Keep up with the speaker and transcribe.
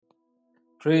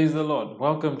Praise the Lord.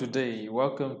 Welcome today.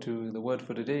 Welcome to the word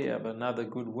for today. I have another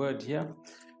good word here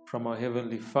from our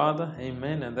Heavenly Father.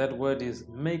 Amen. And that word is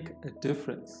make a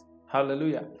difference.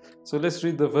 Hallelujah. So let's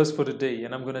read the verse for today.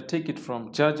 And I'm going to take it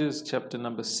from Judges chapter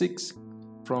number 6,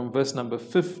 from verse number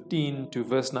 15 to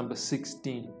verse number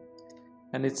 16.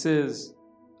 And it says,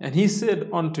 "And he said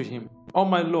unto him, O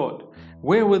my Lord,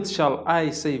 wherewith shall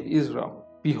I save Israel?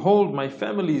 Behold, my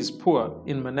family is poor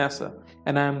in Manasseh,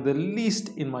 and I am the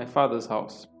least in my father's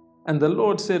house. And the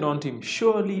Lord said unto him,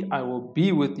 Surely I will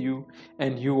be with you,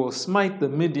 and you will smite the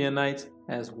Midianites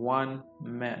as one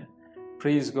man."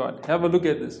 Praise God. Have a look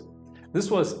at this. This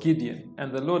was Gideon,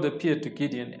 and the Lord appeared to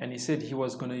Gideon, and he said he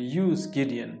was going to use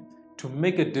Gideon to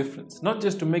make a difference. Not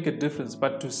just to make a difference,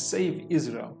 but to save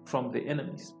Israel from the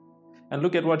enemies. And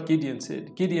look at what Gideon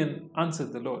said. Gideon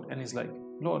answered the Lord, and he's like,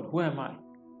 "Lord, who am I?"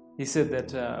 He said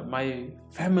that my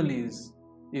family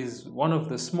is one of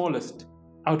the smallest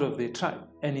out of their tribe.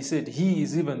 And he said he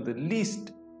is even the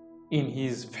least in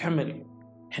his family.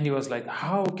 And he was like,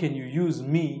 how can you use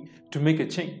me to make a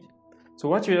change? So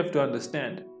what you have to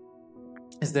understand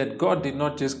is that God did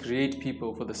not just create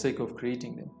people for the sake of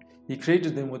creating them. He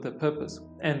created them with a purpose.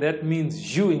 And that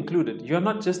means you included. You're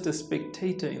not just a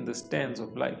spectator in the stands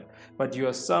of life, but you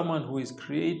are someone who is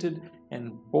created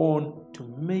and born to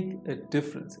make a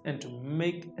difference and to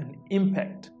make an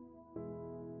impact,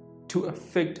 to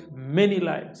affect many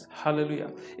lives. Hallelujah.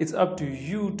 It's up to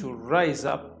you to rise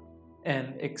up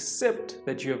and accept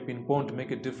that you have been born to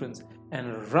make a difference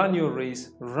and run your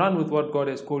race, run with what God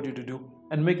has called you to do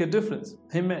and make a difference.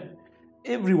 Amen.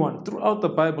 Everyone throughout the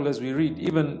Bible, as we read,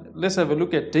 even let's have a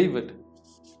look at David.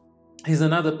 He's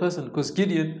another person, because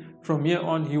Gideon, from here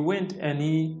on, he went and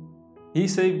he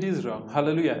saved Israel.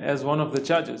 Hallelujah. As one of the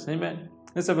judges. Amen.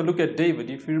 Let's have a look at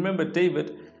David. If you remember,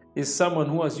 David is someone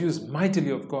who was used mightily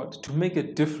of God to make a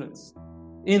difference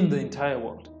in the entire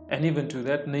world and even to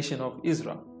that nation of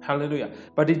Israel. Hallelujah.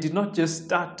 But he did not just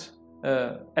start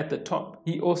at the top.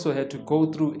 He also had to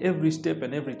go through every step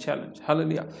and every challenge.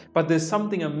 Hallelujah. But there's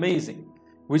something amazing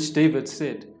which David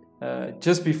said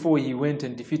just before he went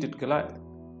and defeated Goliath.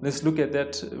 Let's look at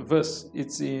that verse.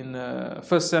 It's in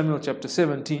 1 Samuel chapter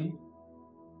 17,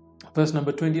 verse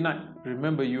number 29.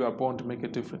 Remember, you are born to make a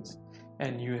difference,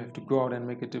 and you have to go out and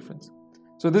make a difference.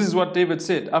 So this is what David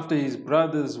said after his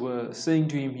brothers were saying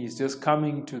to him he's just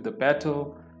coming to the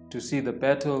battle, to see the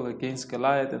battle against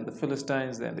Goliath and the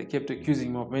Philistines, and they kept accusing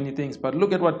him of many things. But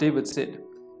look at what David said.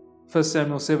 1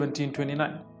 Samuel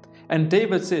 17:29. "And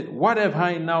David said, What have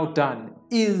I now done?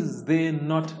 Is there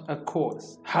not a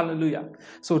cause?" Hallelujah.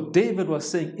 So David was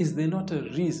saying, is there not a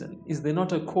reason? Is there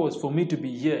not a cause for me to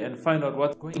be here and find out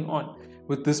what's going on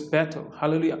with this battle?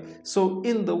 Hallelujah. So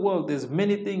in the world, there's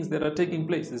many things that are taking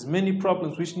place. There's many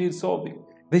problems which need solving.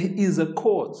 There is a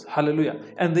cause. Hallelujah.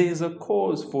 And there is a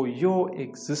cause for your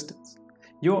existence.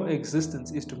 Your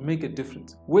existence is to make a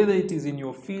difference, whether it is in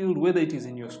your field, whether it is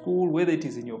in your school, whether it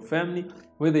is in your family,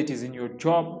 whether it is in your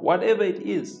job, whatever it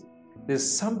is. There's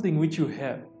something which you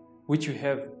have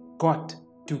got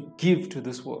to give to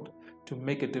this world to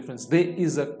make a difference. There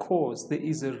is a cause, there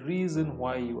is a reason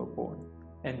why you were born,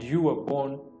 and you were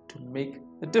born to make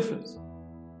a difference.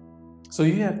 So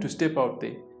you have to step out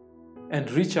there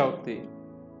and reach out there,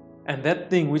 and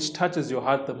that thing which touches your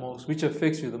heart the most, which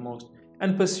affects you the most,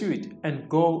 and pursue it and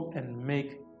go and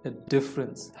make a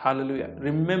difference. Hallelujah.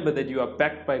 Remember that you are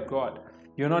backed by God.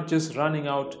 You're not just running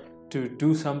out to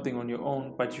do something on your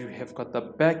own, but you have got the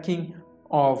backing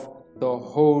of the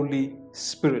Holy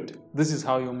Spirit. This is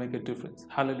how you'll make a difference.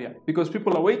 Hallelujah. Because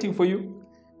people are waiting for you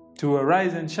to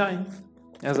arise and shine.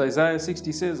 As Isaiah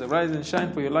 60 says, "Arise and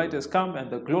shine, for your light has come, and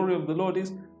the glory of the Lord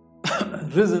is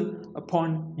risen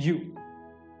upon you."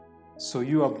 So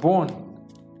you are born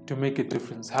to make a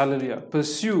difference. Hallelujah.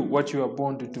 Pursue what you are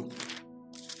born to do,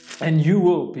 and you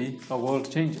will be a world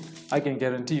changer. I can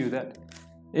guarantee you that.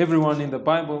 Everyone in the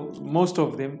Bible, most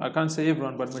of them, I can't say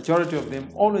everyone, but majority of them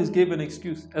always gave an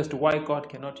excuse as to why God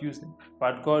cannot use them.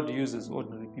 But God uses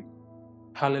ordinary people.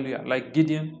 Hallelujah. Like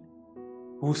Gideon,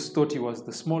 who thought he was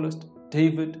the smallest.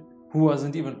 David, who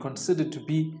wasn't even considered to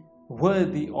be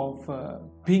worthy of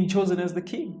being chosen as the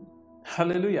king.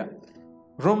 Hallelujah.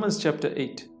 Romans chapter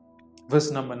 8, verse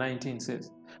number 19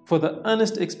 says, "For the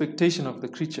earnest expectation of the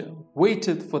creature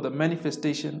waiteth for the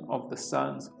manifestation of the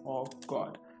sons of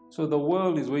God." So the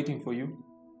world is waiting for you.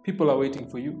 People are waiting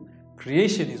for you.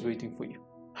 Creation is waiting for you.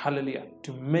 Hallelujah.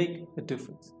 To make a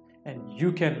difference. And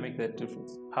you can make that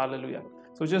difference. Hallelujah.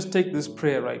 So just take this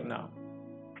prayer right now.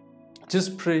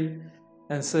 Just pray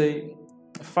and say,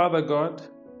 "Father God,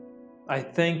 I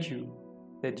thank you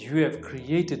that you have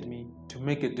created me to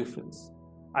make a difference.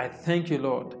 I thank you,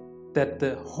 Lord, that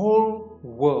the whole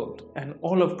world and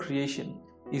all of creation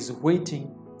is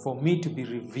waiting for me to be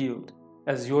revealed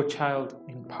as your child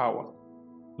in power.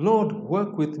 Lord,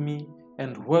 work with me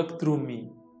and work through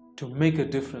me to make a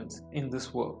difference in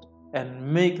this world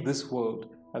and make this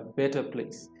world a better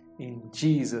place. In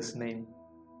Jesus' name,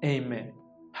 amen.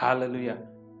 Hallelujah.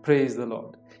 Praise the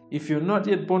Lord. If you're not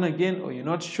yet born again or you're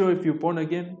not sure if you're born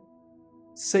again,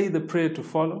 say the prayer to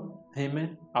follow.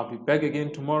 Amen. I'll be back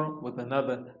again tomorrow with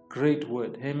another great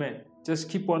word. Amen. Just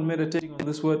keep on meditating on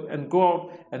this word and go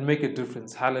out and make a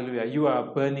difference. Hallelujah. You are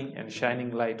a burning and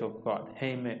shining light of God.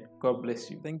 Amen. God bless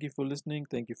you. Thank you for listening.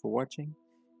 Thank you for watching.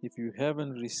 If you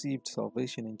haven't received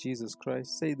salvation in Jesus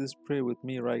Christ, say this prayer with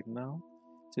me right now.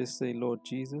 Just say, Lord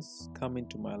Jesus, come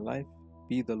into my life.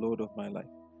 Be the Lord of my life.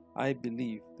 I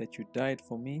believe that you died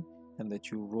for me and that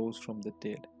you rose from the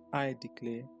dead. I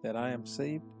declare that I am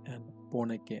saved and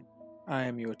born again. I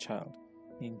am your child.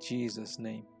 In Jesus'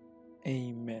 name,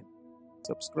 amen.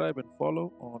 Subscribe and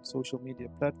follow on social media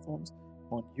platforms,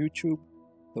 on YouTube,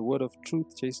 The Word of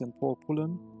Truth, Jason Paul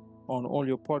Pullen, on all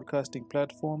your podcasting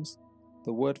platforms,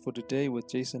 The Word for Today with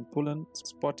Jason Pullen,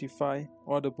 Spotify,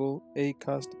 Audible,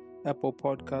 Acast, Apple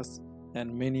Podcasts,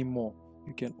 and many more.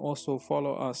 You can also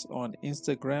follow us on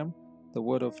Instagram, The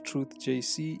Word of Truth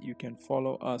JC. You can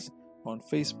follow us on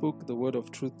Facebook, The Word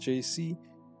of Truth JC.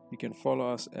 You can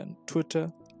follow us on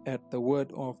Twitter at The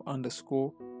Word of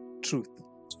 _Truth.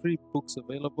 Free books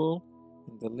available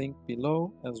in the link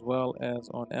below as well as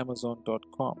on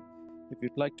Amazon.com. If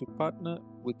you'd like to partner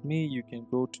with me, you can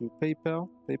go to PayPal,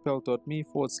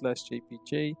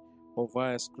 paypal.me/JPJ, or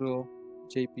via Skrill,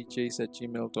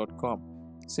 jpjs@gmail.com.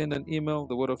 Send an email,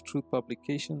 The Word of Truth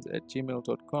Publications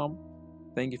 @gmail.com.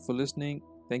 Thank you for listening.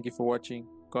 Thank you for watching.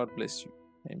 God bless you.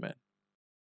 Amen.